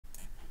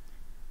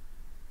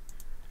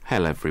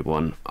Hello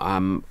everyone.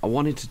 I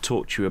wanted to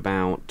talk to you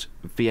about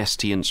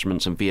VST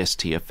instruments and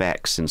VST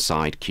effects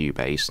inside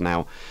Cubase.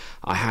 Now,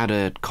 I had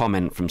a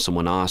comment from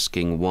someone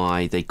asking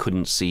why they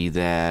couldn't see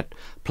their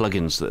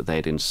plugins that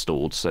they'd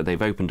installed. So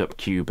they've opened up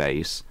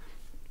Cubase,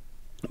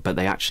 but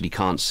they actually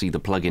can't see the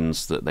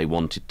plugins that they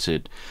wanted to,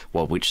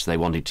 well, which they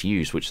wanted to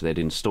use, which they'd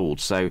installed.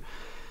 So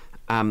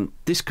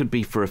this could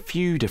be for a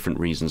few different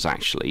reasons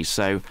actually.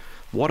 So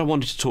what I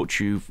wanted to talk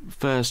to you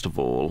first of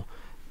all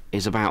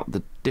is about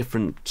the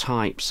different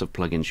types of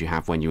plugins you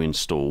have when you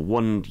install.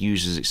 One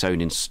uses its own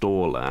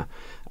installer,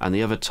 and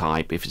the other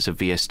type, if it's a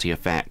VST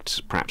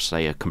effect, perhaps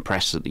say a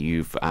compressor that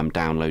you've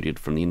downloaded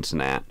from the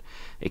internet,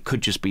 it could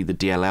just be the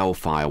DLL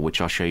file,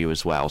 which I'll show you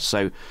as well.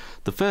 So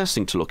the first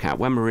thing to look at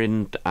when we're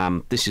in,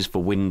 this is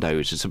for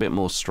Windows, it's a bit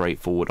more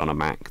straightforward on a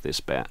Mac, this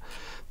bit,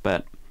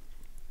 but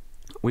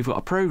we've got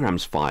a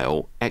programs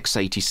file,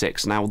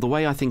 x86. Now, the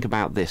way I think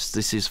about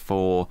this is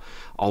for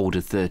older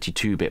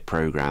 32-bit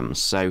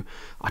programs. So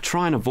I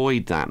try and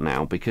avoid that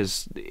now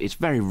because it's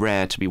very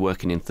rare to be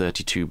working in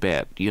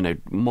 32-bit. You know,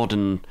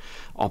 modern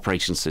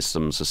operating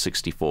systems are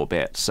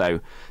 64-bit.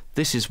 So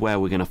this is where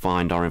we're going to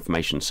find our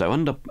information. So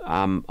under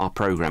our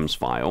programs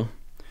file,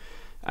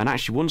 and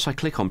actually once I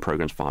click on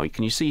programs file,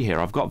 can you see here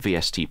I've got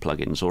VST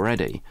plugins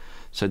already.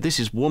 So this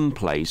is one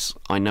place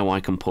I know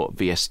I can put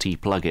VST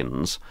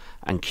plugins,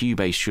 and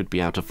Cubase should be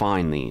able to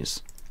find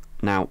these.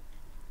 Now,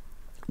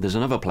 there's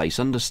another place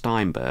under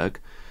Steinberg.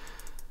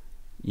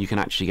 You can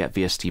actually get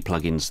VST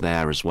plugins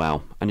there as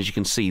well. And as you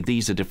can see,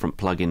 these are different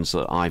plugins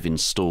that I've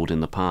installed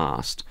in the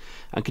past.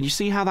 And can you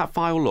see how that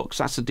file looks?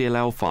 That's a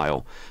DLL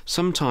file.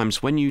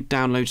 Sometimes when you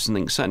download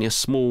something, certainly a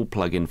small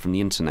plugin from the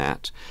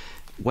internet,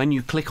 when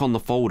you click on the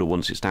folder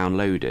once it's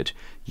downloaded,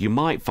 you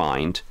might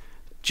find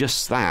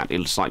just that. It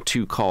looks like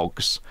two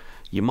cogs.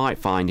 You might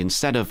find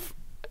instead of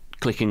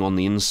clicking on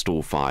the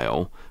install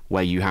file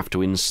where you have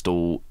to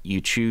install,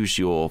 you choose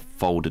your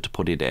folder to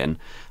put it in,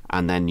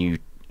 and then you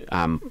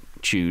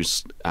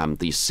choose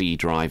the C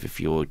drive if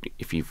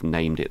you've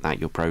named it that,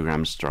 your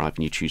programs drive,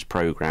 and you choose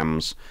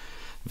programs,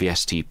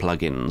 VST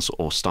plugins,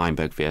 or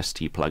Steinberg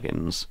VST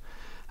plugins.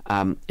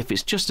 If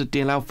it's just a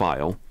DLL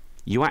file,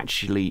 you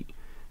actually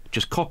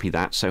just copy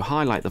that. So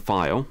highlight the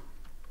file,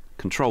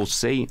 Control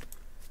C,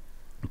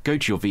 go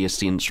to your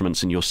VST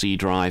instruments in your C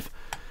drive,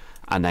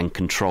 and then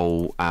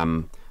Control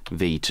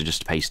V to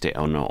just paste it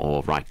on,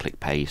 or right click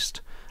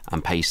paste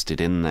and paste it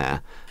in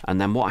there.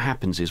 And then what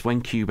happens is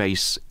when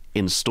Cubase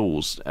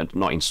installs, you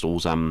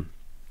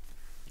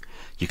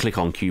click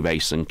on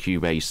Cubase and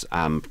Cubase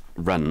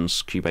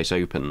runs, Cubase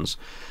opens.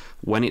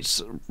 When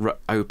it's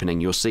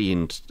opening, you'll see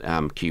in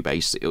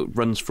Cubase, it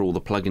runs through all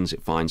the plugins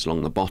it finds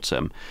along the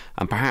bottom,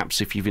 and perhaps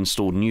if you've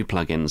installed new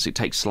plugins, it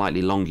takes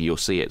slightly longer. You'll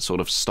see it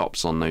sort of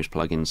stops on those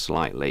plugins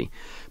slightly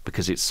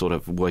because it's sort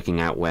of working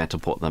out where to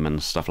put them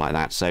and stuff like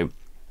that. So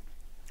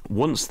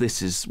once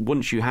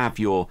you have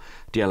your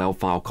DLL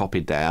file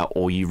copied there,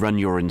 or you run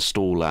your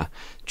installer,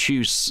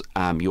 choose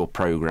your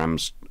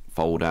programs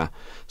folder,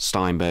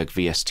 Steinberg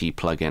VST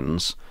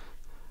plugins,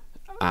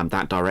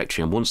 that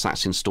directory, and once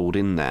that's installed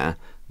in there,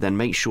 then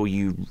make sure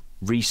you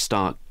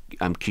restart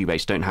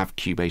Cubase. Don't have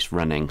Cubase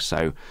running,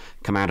 so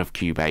come out of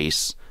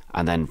Cubase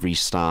and then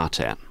restart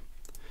it.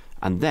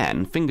 And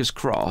then, fingers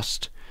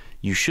crossed,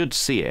 you should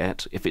see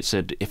it. If it's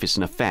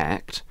an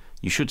effect,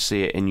 you should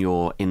see it in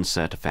your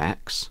insert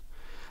effects.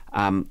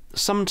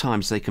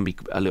 Sometimes they can be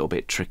a little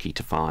bit tricky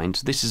to find.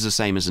 This is the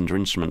same as under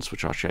instruments,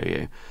 which I'll show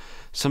you.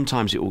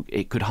 Sometimes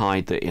it could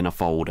hide that in a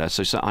folder.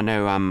 So I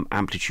know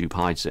Amplitude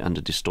hides it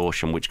under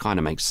distortion, which kind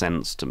of makes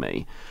sense to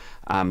me.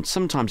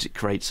 Sometimes it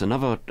creates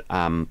another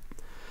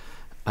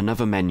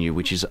menu,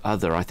 which is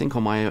other. I think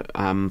on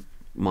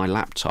my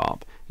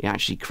laptop it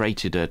actually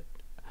created a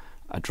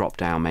drop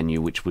down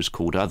menu which was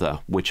called other,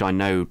 which I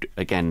know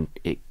again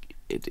it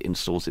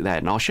installs it there.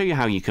 And I'll show you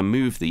how you can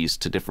move these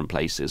to different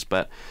places,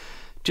 but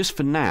just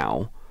for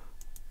now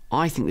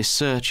I think this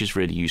search is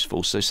really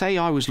useful. So say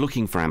I was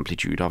looking for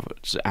Amplitude,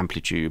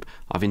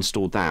 I've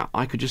installed that.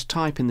 I could just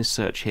type in this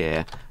search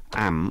here,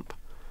 amp,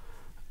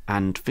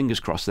 and fingers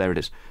crossed, there it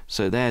is.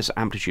 So there's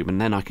Amplitude,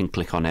 and then I can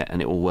click on it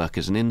and it will work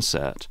as an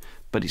insert.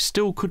 But it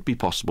still could be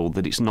possible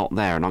that it's not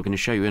there, and I'm going to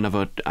show you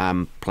another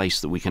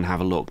place that we can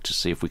have a look to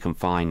see if we can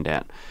find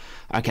it.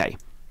 Okay,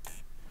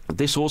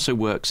 this also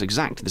works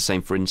exactly the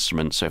same for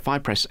instruments. So if I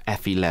press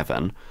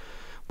F11,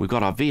 we've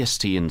got our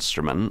VST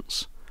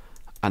instruments,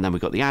 and then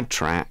we've got the add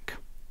track.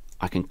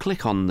 I can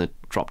click on the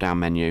drop down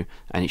menu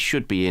and it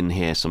should be in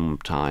here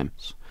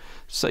sometimes.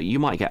 So you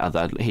might get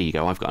other, here you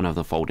go, I've got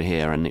another folder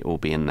here and it will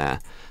be in there.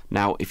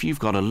 Now if you've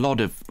got a lot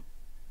of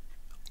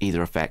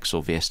either effects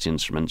or VST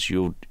instruments,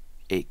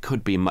 it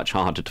could be much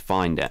harder to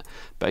find it.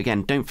 But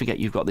again, don't forget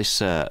you've got this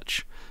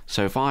search.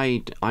 So if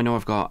I know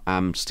I've got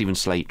Stephen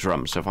Slate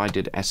drums, so if I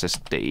did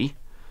SSD,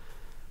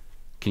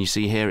 can you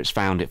see here it's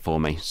found it for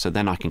me? So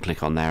then I can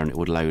click on there and it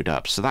would load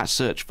up. So that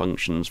search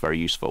function is very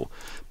useful.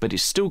 But it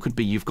still could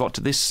be you've got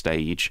to this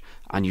stage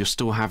and you're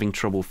still having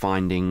trouble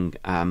finding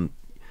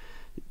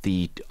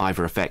the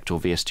either effect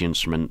or VST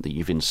instrument that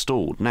you've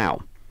installed.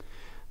 Now,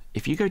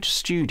 if you go to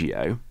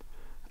Studio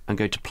and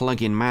go to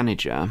Plugin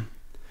Manager,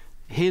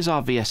 here's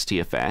our VST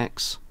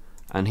effects,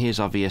 and here's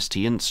our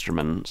VST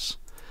instruments,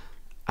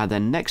 and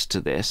then next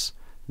to this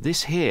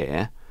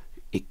here,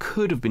 it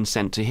could have been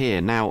sent to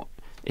here. Now,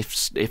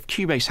 if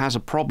Cubase has a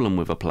problem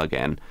with a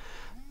plugin,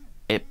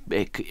 it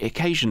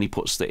occasionally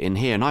puts that in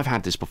here, and I've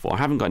had this before. I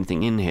haven't got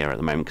anything in here at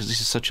the moment because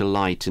this is such a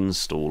light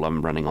install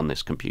I'm running on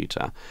this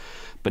computer.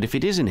 But if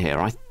it is in here,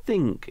 I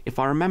think, if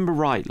I remember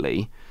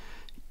rightly,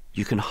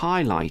 you can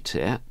highlight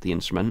it, the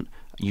instrument,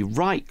 you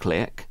right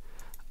click,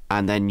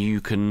 and then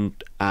you can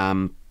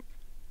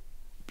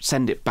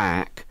send it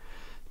back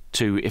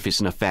to, if it's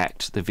an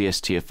effect, the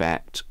VST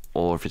effect,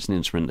 or if it's an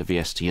instrument, the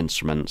VST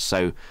instrument.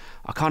 So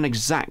I can't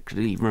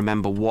exactly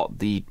remember what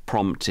the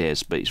prompt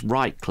is, but it's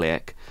right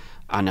click,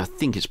 and I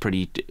think it's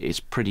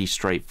pretty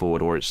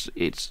straightforward, or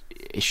it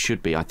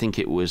should be. I think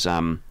it was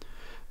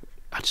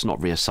it's not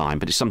reassign,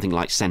 but it's something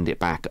like send it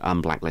back,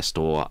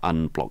 unblacklist or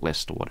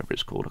unblocklist or whatever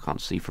it's called. I can't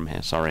see from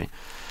here, sorry.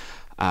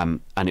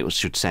 And it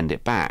should send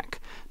it back.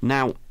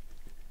 Now,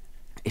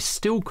 it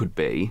still could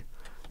be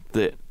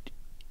that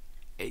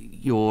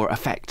your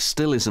effect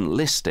still isn't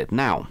listed.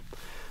 Now,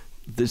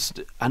 there's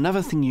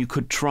another thing you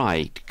could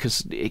try,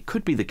 because it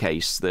could be the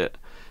case that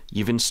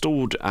you've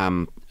installed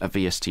a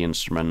VST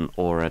instrument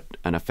or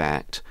an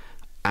effect,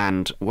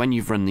 and when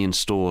you've run the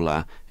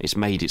installer, it's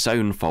made its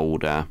own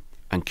folder,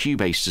 and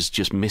Cubase has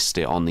just missed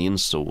it on the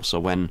install. So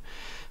when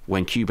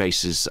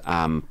Cubase is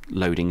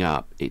loading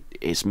up,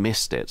 it's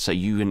missed it. So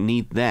you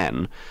need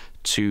then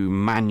to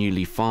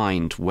manually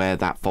find where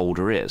that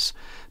folder is.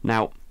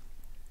 Now,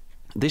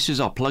 this is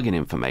our plugin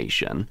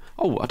information.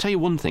 Oh, I'll tell you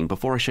one thing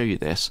before I show you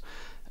this.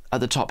 At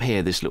the top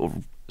here, this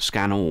little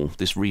scan all,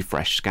 this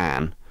refresh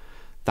scan,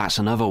 that's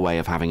another way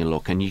of having a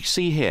look. And you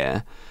see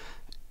here,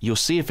 you'll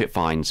see if it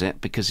finds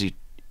it, because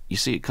you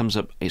see it comes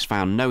up, it's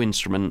found no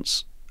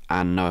instruments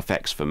and no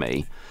effects for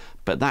me.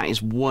 But that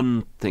is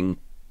one thing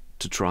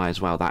to try as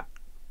well, that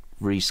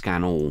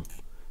rescan all,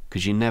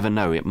 because you never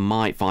know, it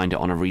might find it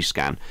on a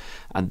rescan.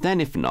 And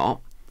then if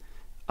not,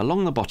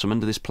 along the bottom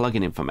under this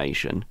plugin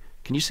information,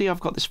 can you see I've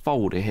got this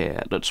folder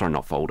here, sorry,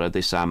 not folder,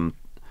 this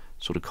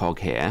sort of cog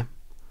here.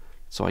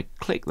 So I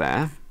click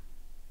there,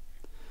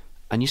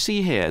 and you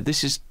see here,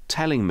 this is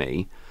telling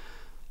me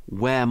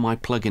where my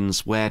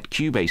plugins, where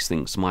Cubase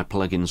thinks my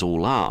plugins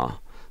all are.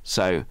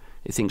 So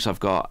it thinks I've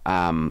got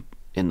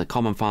in the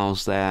common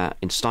files there,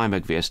 in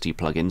Steinberg VST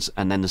plugins,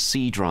 and then the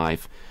C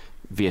drive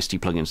VST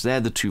plugins. They're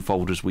the two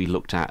folders we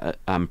looked at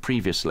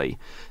previously.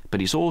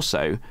 But it's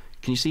also,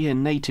 can you see here,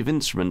 Native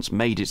Instruments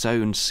made its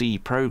own C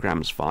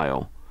programs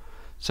file.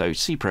 So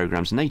C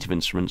programs, Native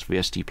Instruments,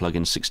 VST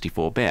plugins,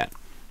 64-bit.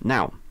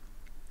 Now,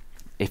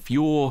 if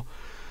your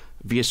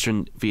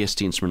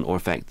VST instrument or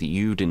effect that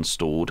you'd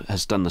installed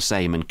has done the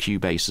same and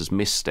Cubase has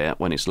missed it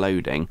when it's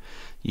loading,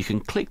 you can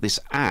click this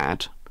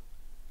add,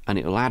 and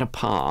it will add a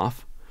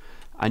path,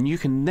 and you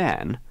can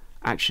then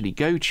actually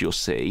go to your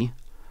C,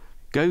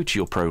 go to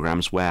your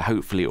programs where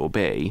hopefully it will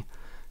be,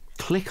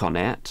 click on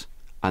it,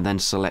 and then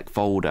select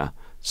folder.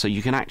 So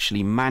you can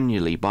actually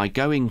manually, by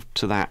going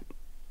to that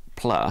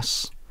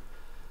plus,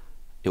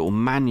 it will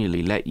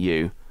manually let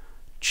you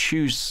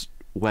choose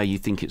where you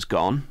think it's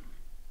gone.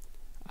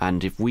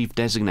 And if we've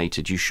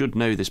designated, you should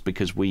know this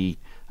because we,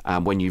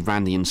 when you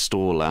ran the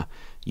installer,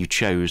 you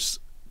chose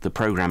the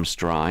programs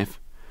drive.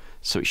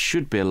 So it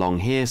should be along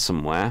here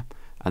somewhere,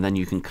 and then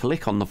you can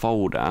click on the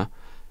folder,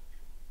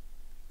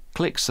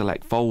 click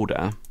select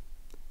folder,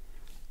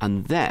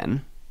 and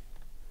then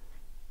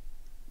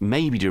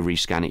maybe do a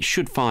rescan. It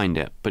should find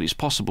it, but it's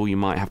possible you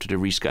might have to do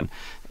a rescan.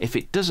 If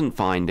it doesn't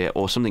find it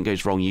or something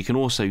goes wrong, you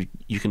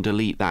can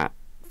delete that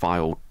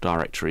file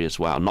directory as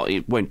well.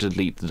 It won't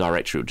delete the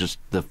directory, just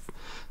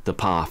the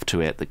path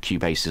to it that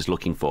Cubase is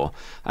looking for.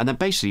 And then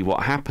basically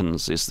what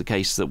happens is the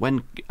case that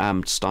when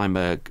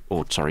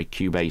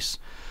Cubase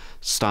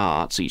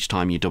starts, each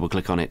time you double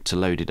click on it to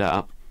load it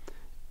up,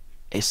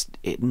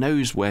 it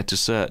knows where to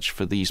search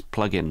for these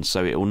plugins.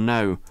 So it will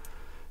know,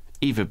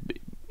 either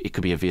it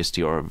could be a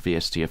VST or a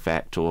VST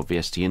effect or a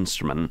VST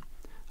instrument,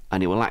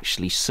 and it will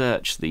actually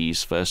search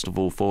these first of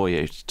all for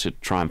you to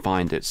try and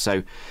find it.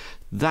 So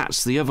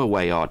that's the other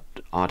way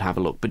I'd have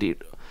a look. But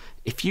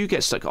if you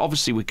get stuck,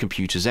 obviously with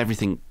computers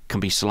everything can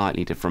be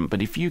slightly different,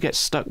 but if you get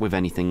stuck with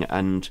anything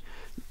and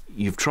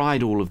you've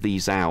tried all of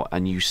these out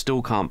and you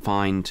still can't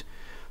find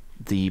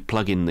the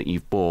plugin that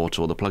you've bought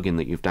or the plugin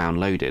that you've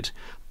downloaded,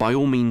 by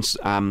all means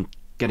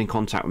get in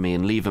contact with me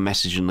and leave a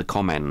message in the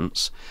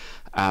comments,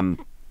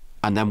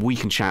 and then we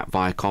can chat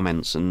via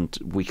comments and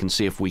we can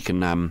see if we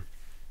can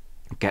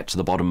get to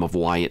the bottom of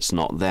why it's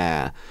not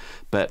there.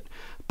 But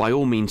by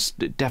all means,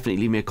 definitely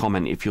leave me a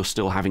comment if you're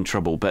still having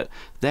trouble. But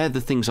they're the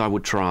things I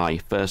would try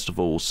first of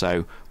all.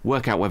 So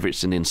work out whether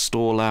it's an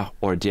installer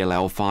or a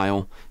DLL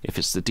file. If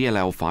it's the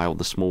DLL file,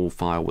 the small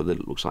file with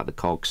it looks like the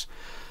cogs,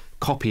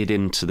 copy it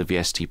into the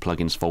VST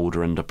plugins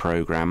folder under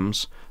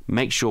programs.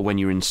 Make sure when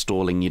you're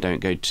installing you don't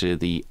go to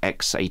the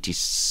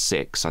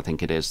x86, I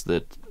think it is,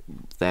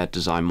 their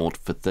design mod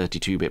for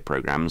 32-bit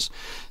programs.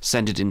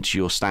 Send it into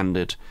your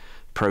standard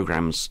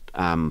programs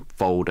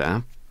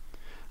folder,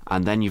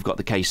 And then you've got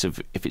the case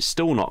of if it's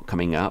still not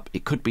coming up,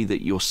 it could be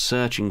that you're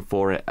searching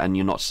for it and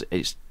you're not.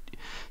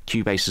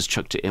 Cubase has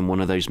chucked it in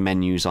one of those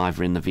menus,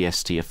 either in the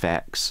VST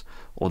effects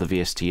or the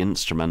VST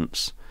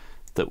instruments,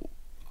 that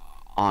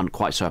aren't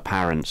quite so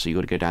apparent. So you've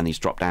got to go down these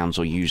drop downs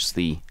or use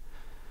the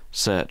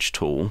search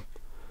tool.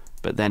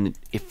 But then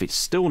if it's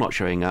still not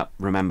showing up,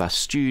 remember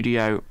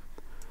Studio,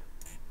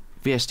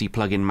 VST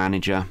plugin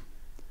manager,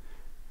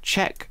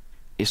 check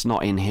it's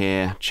not in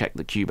here, check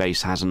that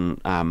Cubase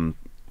hasn't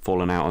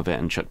fallen out of it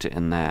and chucked it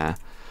in there.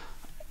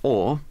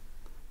 Or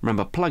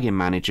remember plugin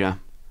manager,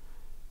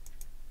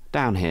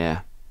 down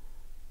here,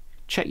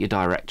 check your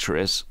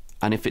directories,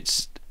 and if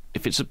it's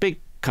a big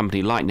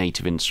company like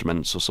Native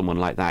Instruments or someone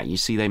like that, you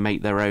see they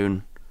make their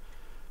own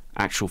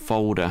actual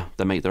folder,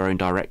 they make their own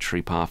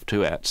directory path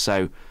to it.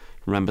 So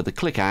remember the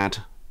click add,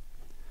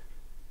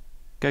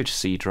 go to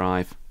C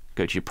drive,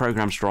 go to your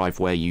programs drive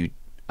where you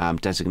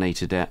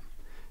designated it,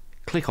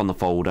 click on the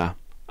folder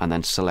and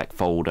then select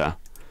folder,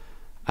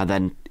 and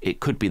then it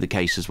could be the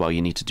case as well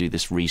you need to do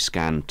this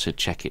rescan to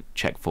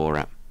check for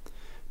it.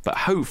 But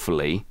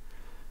hopefully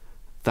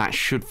that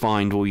should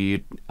find all your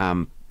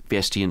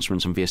VST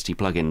instruments and VST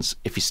plugins.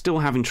 If you're still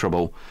having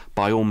trouble,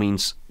 by all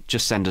means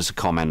just send us a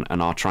comment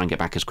and I'll try and get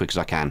back as quick as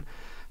I can.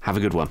 Have a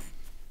good one.